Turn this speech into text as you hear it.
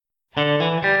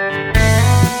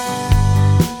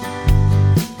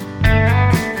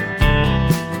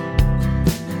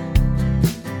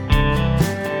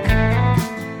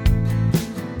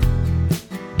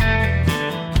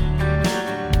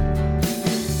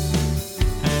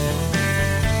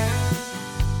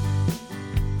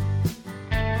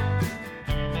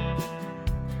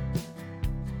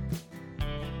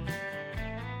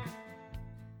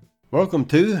Welcome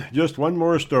to Just One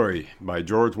More Story by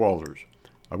George Walters,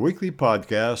 a weekly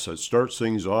podcast that starts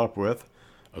things off with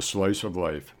a slice of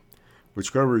life,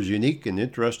 which covers unique and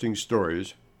interesting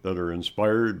stories that are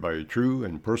inspired by true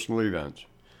and personal events.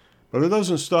 But it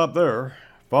doesn't stop there.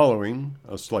 Following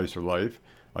a slice of life,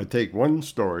 I take one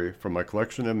story from my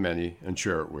collection of many and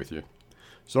share it with you.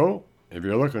 So, if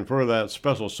you're looking for that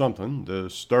special something to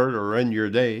start or end your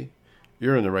day,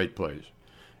 you're in the right place.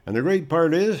 And the great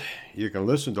part is, you can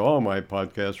listen to all my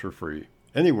podcasts for free,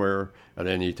 anywhere, at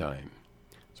any time.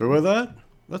 So with that,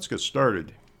 let's get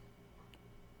started.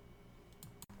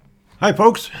 Hi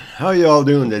folks, how you all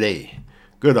doing today?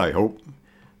 Good, I hope.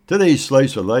 Today's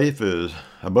slice of life is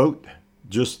about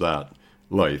just that,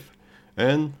 life,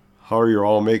 and how you're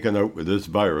all making out with this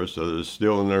virus that is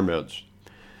still in our midst.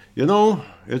 You know,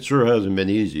 it sure hasn't been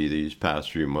easy these past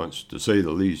few months, to say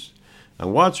the least.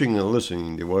 And watching and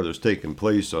listening to what has taken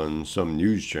place on some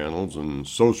news channels and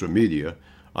social media,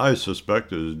 I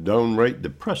suspect is downright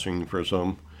depressing for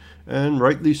some, and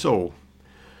rightly so.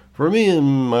 For me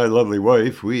and my lovely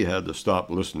wife, we had to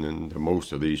stop listening to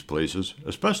most of these places,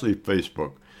 especially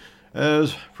Facebook,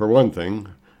 as, for one thing,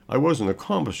 I wasn't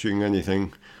accomplishing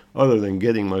anything other than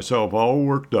getting myself all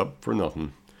worked up for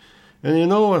nothing. And you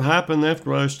know what happened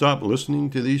after I stopped listening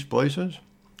to these places?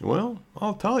 Well,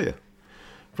 I'll tell you.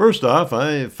 First off,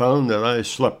 I found that I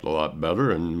slept a lot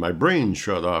better and my brain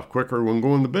shut off quicker when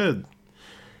going to bed.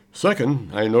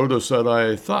 Second, I noticed that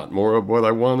I thought more of what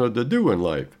I wanted to do in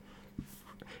life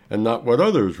and not what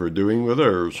others were doing with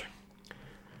theirs.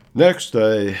 Next,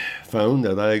 I found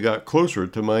that I got closer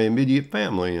to my immediate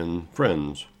family and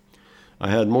friends.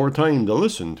 I had more time to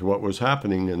listen to what was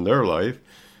happening in their life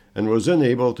and was then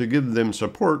able to give them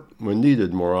support when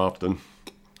needed more often.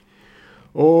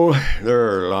 Oh, there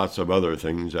are lots of other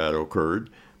things that occurred,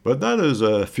 but that is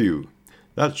a few.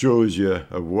 That shows you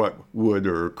of what would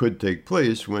or could take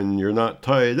place when you're not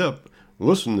tied up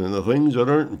listening to things that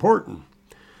aren't important.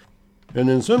 And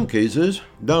in some cases,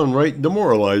 downright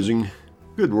demoralizing.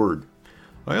 Good word.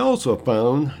 I also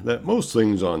found that most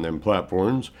things on them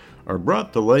platforms are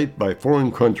brought to light by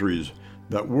foreign countries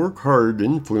that work hard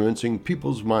influencing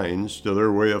people's minds to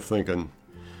their way of thinking.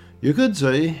 You could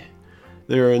say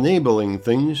they are enabling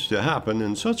things to happen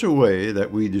in such a way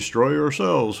that we destroy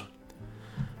ourselves.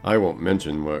 I won't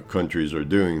mention what countries are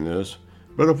doing this,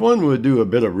 but if one would do a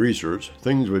bit of research,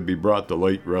 things would be brought to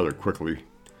light rather quickly.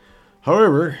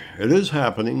 However, it is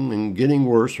happening and getting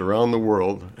worse around the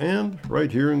world, and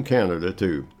right here in Canada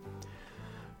too.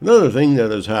 Another thing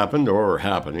that has happened or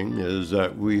happening is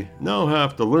that we now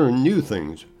have to learn new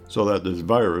things so that this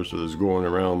virus that is going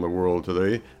around the world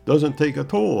today doesn't take a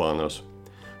toll on us.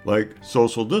 Like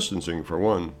social distancing, for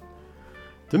one.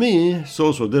 To me,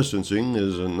 social distancing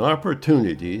is an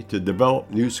opportunity to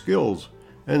develop new skills,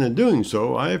 and in doing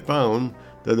so, I have found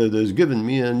that it has given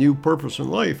me a new purpose in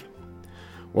life.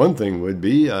 One thing would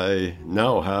be I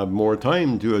now have more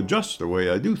time to adjust the way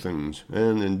I do things,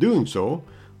 and in doing so,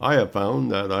 I have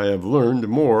found that I have learned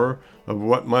more of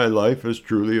what my life is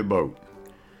truly about.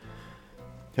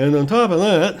 And on top of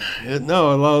that, it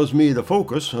now allows me to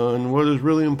focus on what is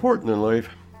really important in life.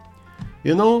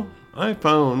 You know, I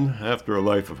found, after a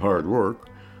life of hard work,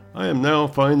 I am now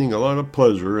finding a lot of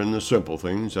pleasure in the simple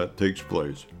things that takes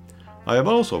place. I have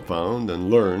also found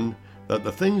and learned that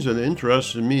the things that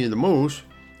interest me the most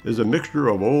is a mixture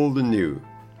of old and new.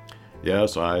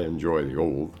 Yes, I enjoy the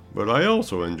old, but I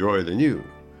also enjoy the new.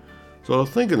 So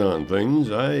thinking on things,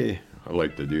 I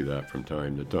like to do that from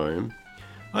time to time.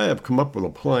 I have come up with a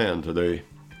plan today.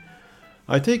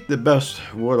 I take the best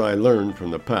what I learned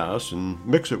from the past and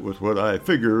mix it with what I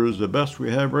figure is the best we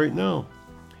have right now.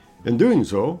 In doing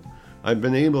so, I've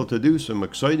been able to do some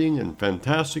exciting and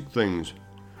fantastic things,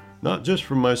 not just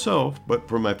for myself, but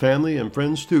for my family and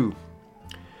friends too.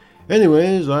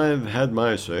 Anyways, I've had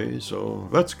my say, so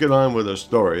let's get on with the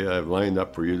story I've lined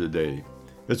up for you today.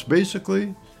 It's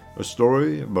basically a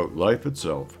story about life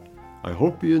itself. I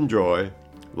hope you enjoy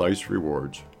Life's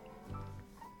Rewards.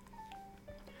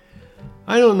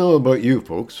 I don't know about you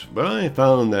folks, but I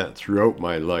found that throughout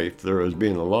my life there has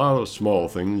been a lot of small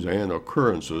things and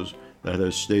occurrences that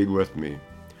has stayed with me.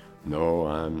 No,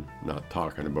 I'm not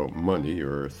talking about money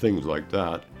or things like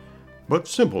that, but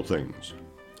simple things.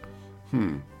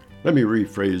 Let me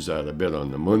rephrase that a bit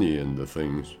on the money end of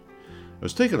things.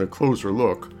 As taking a closer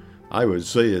look, I would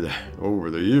say that over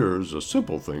the years, the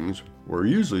simple things were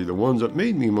usually the ones that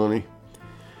made me money.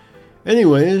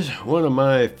 Anyways, one of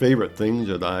my favorite things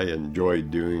that I enjoyed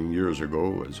doing years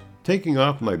ago was taking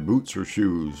off my boots or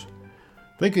shoes.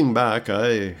 Thinking back,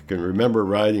 I can remember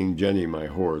riding Jenny, my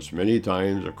horse, many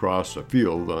times across the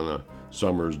field on a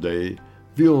summer's day,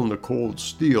 feeling the cold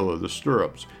steel of the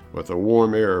stirrups with the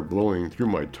warm air blowing through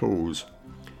my toes.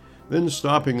 Then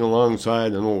stopping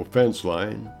alongside an old fence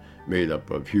line made up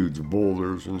of huge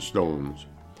boulders and stones.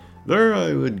 There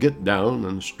I would get down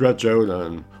and stretch out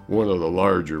on one of the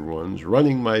larger ones,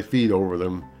 running my feet over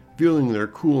them, feeling their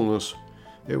coolness.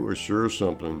 It was sure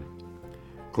something.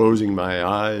 Closing my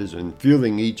eyes and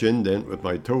feeling each indent with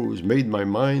my toes made my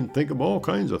mind think of all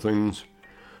kinds of things,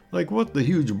 like what the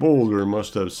huge boulder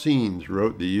must have seen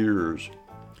throughout the years.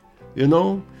 You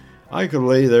know, I could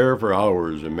lay there for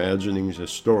hours imagining the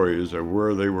stories of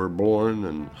where they were born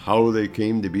and how they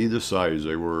came to be the size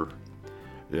they were.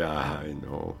 Yeah, I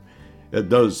know. It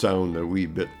does sound a wee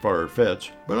bit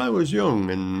far-fetched, but I was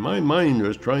young and my mind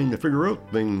was trying to figure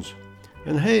out things.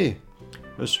 And hey,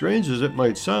 as strange as it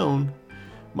might sound,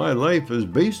 my life is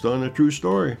based on a true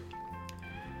story.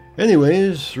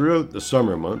 Anyways, throughout the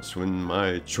summer months when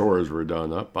my chores were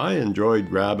done up, I enjoyed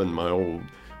grabbing my old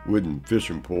wooden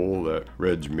fishing pole that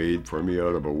Reg made for me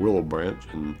out of a willow branch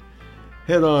and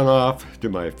head on off to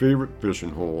my favorite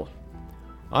fishing hole.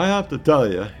 I have to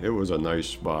tell you, it was a nice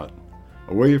spot,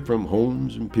 away from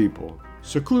homes and people,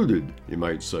 secluded, you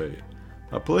might say.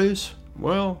 A place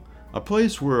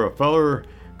where a feller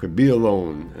could be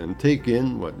alone and take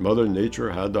in what Mother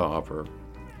Nature had to offer.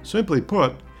 Simply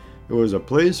put, it was a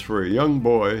place where a young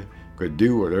boy could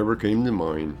do whatever came to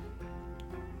mind.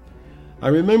 I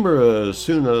remember as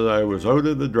soon as I was out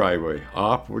of the driveway,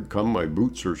 off would come my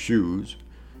boots or shoes,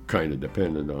 kind of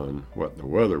depended on what the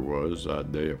weather was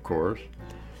that day, of course.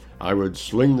 I would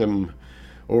sling them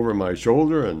over my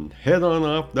shoulder and head on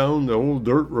off down the old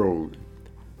dirt road.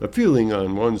 The feeling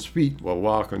on one's feet while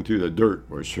walking through the dirt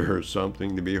was sure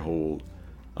something to behold.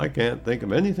 I can't think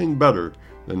of anything better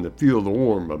than to feel the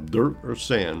warmth of dirt or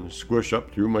sand squish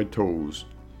up through my toes.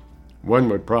 One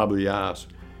would probably ask,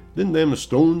 didn't them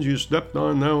stones you stepped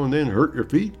on now and then hurt your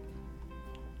feet?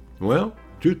 Well,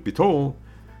 truth be told,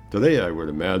 today I would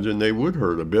imagine they would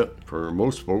hurt a bit for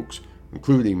most folks,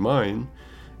 including mine,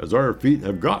 as our feet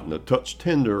have gotten a touch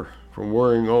tender from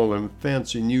wearing all them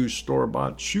fancy new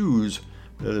store-bought shoes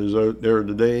that is out there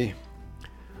today.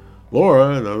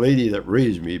 Laura, the lady that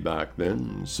raised me back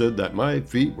then, said that my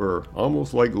feet were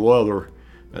almost like leather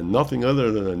and nothing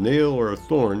other than a nail or a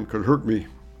thorn could hurt me.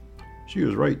 She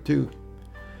was right, too.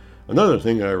 Another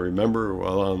thing I remember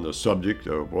while on the subject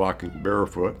of walking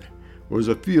barefoot was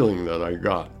a feeling that I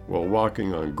got while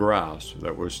walking on grass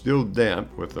that was still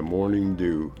damp with the morning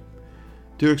dew.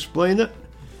 To explain it,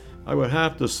 I would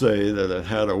have to say that it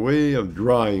had a way of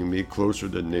drawing me closer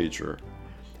to nature,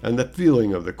 and the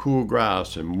feeling of the cool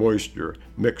grass and moisture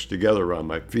mixed together on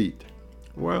my feet.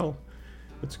 Well,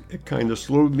 it kind of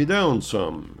slowed me down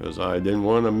some, as I didn't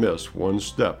want to miss one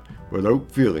step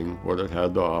without feeling what it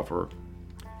had to offer.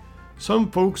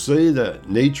 Some folks say that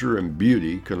nature and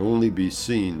beauty can only be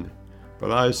seen,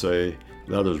 but I say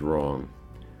that is wrong.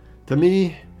 To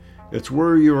me, it's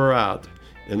where you are at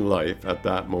in life at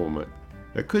that moment.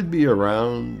 It could be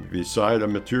around, beside a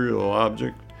material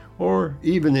object, or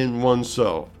even in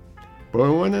oneself.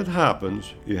 But when it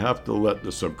happens, you have to let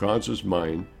the subconscious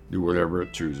mind do whatever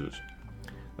it chooses.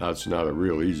 That's not a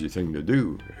real easy thing to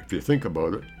do if you think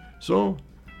about it, so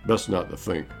best not to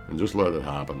think and just let it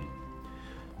happen.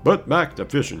 But back to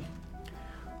fishing.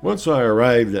 Once I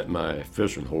arrived at my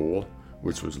fishing hole,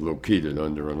 which was located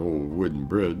under an old wooden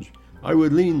bridge, I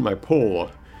would lean my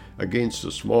pole against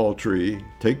a small tree,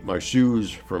 take my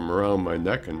shoes from around my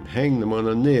neck and hang them on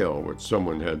a nail which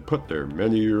someone had put there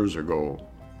many years ago.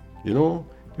 You know,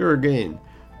 here again,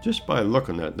 just by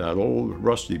looking at that old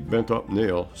rusty bent-up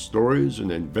nail, stories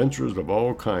and adventures of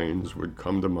all kinds would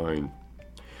come to mind,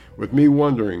 with me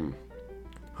wondering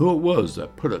who it was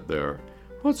that put it there.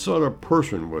 What sort of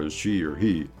person was she or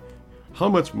he? How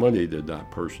much money did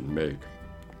that person make?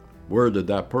 Where did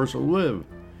that person live?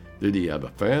 Did he have a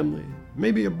family?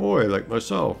 Maybe a boy like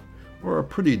myself, or a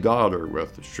pretty daughter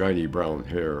with shiny brown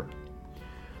hair.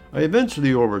 I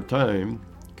eventually, over time,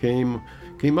 came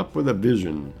up with a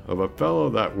vision of a fellow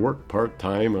that worked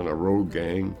part-time on a road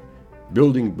gang,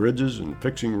 building bridges and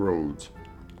fixing roads.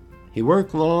 He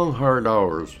worked long, hard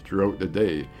hours throughout the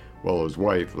day while his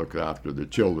wife looked after the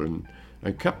children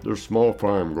and kept their small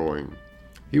farm going.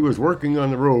 He was working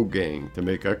on the road gang to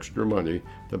make extra money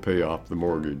to pay off the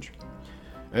mortgage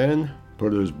and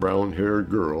put his brown-haired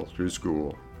girl through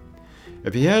school.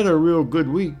 If he had a real good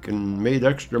week and made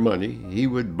extra money, he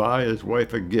would buy his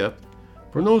wife a gift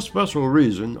for no special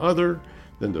reason other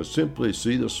than to simply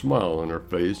see the smile on her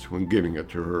face when giving it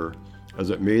to her, as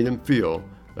it made him feel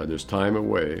that his time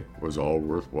away was all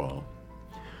worthwhile.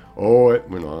 Oh, it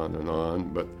went on and on,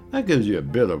 but that gives you a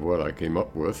bit of what I came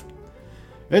up with.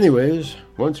 Anyways,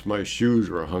 once my shoes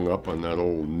were hung up on that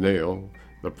old nail,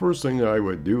 the first thing I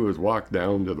would do was walk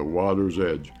down to the water's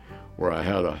edge, where I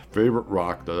had a favorite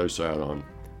rock that I sat on,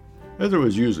 as it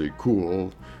was usually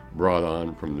cool, brought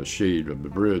on from the shade of the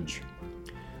bridge.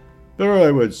 There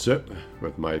I would sit,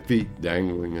 with my feet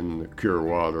dangling in the clear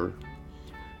water.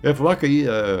 If lucky,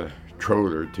 a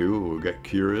trout or two would get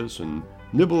curious and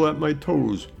nibble at my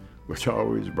toes, which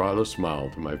always brought a smile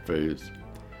to my face.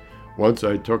 Once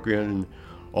I took in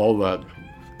all that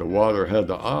the water had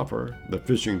to offer, the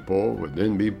fishing pole would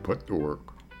then be put to work.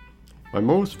 My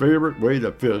most favorite way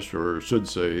to fish, or should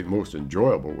say most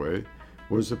enjoyable way,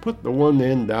 was to put the one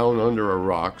end down under a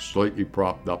rock slightly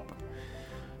propped up.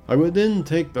 I would then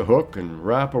take the hook and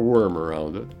wrap a worm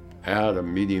around it, add a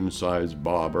medium-sized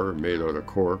bobber made out of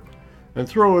cork, and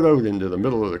throw it out into the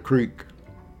middle of the creek.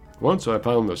 Once I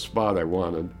found the spot I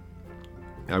wanted,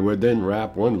 I would then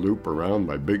wrap one loop around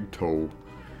my big toe.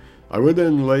 I would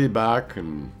then lay back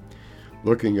and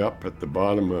looking up at the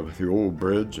bottom of the old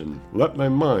bridge and let my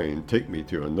mind take me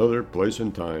to another place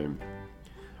and time.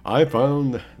 I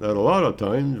found that a lot of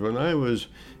times when I was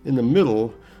in the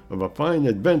middle of a fine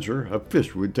adventure, a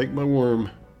fish would take my worm,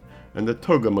 and the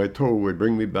tug of my toe would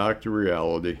bring me back to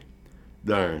reality.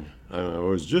 Darn, I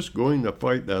was just going to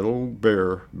fight that old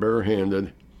bear,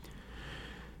 barehanded.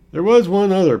 There was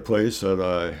one other place that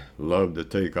I loved to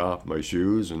take off my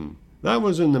shoes, and that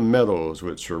was in the meadows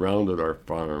which surrounded our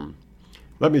farm.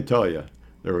 Let me tell you,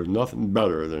 there was nothing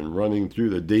better than running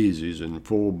through the daisies in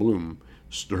full bloom,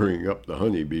 stirring up the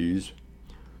honeybees.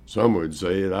 Some would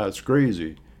say that's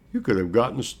crazy. You could have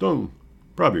gotten stung.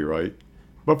 Probably right.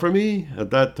 But for me,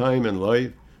 at that time in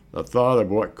life, the thought of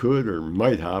what could or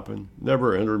might happen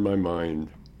never entered my mind.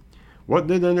 What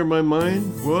did enter my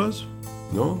mind was,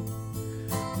 no,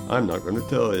 I'm not going to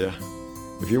tell you.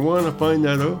 If you want to find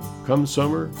that out, come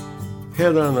summer,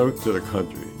 head on out to the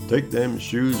country. Take them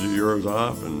shoes of yours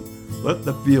off and let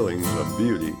the feelings of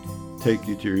beauty take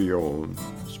you to your own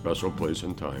special place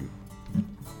and time.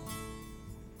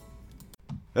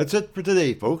 That's it for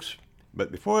today, folks. But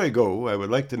before I go, I would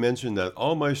like to mention that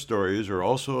all my stories are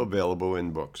also available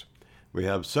in books. We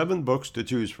have 7 books to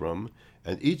choose from,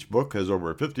 and each book has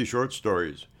over 50 short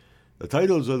stories. The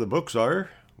titles of the books are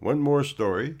One More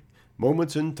Story,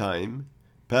 Moments in Time,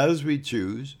 Paths We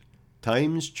Choose,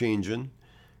 Time's Changin',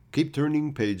 Keep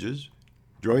Turning Pages,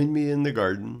 Join Me in the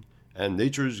Garden, and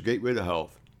Nature's Gateway to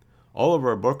Health. All of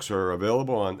our books are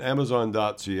available on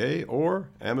Amazon.ca or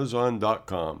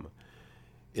Amazon.com,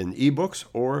 in ebooks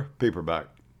or paperback.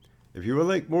 If you would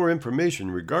like more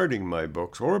information regarding my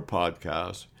books or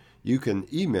podcasts, you can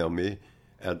email me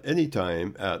at any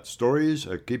time at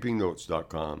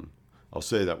stories@keepingnotes.com. I'll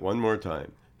say that one more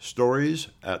time,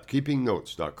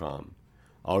 stories@keepingnotes.com.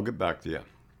 I'll get back to you.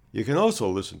 You can also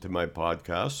listen to my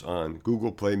podcasts on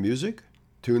Google Play Music,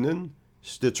 TuneIn,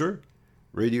 Stitcher,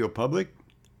 Radio Public,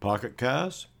 Pocket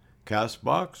Cast,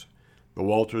 Castbox, The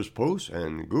Walters Post,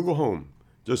 and Google Home.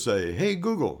 Just say, "Hey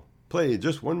Google, play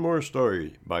Just One More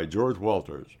Story" by George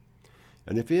Walters.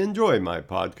 And if you enjoy my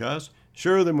podcasts,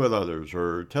 share them with others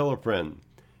or tell a friend.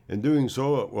 In doing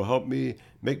so, it will help me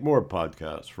make more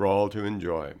podcasts for all to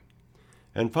enjoy.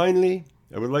 And finally,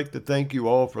 I would like to thank you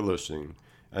all for listening.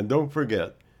 And don't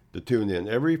forget to tune in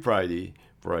every Friday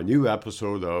for a new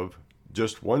episode of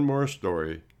Just One More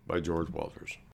Story by George Walters.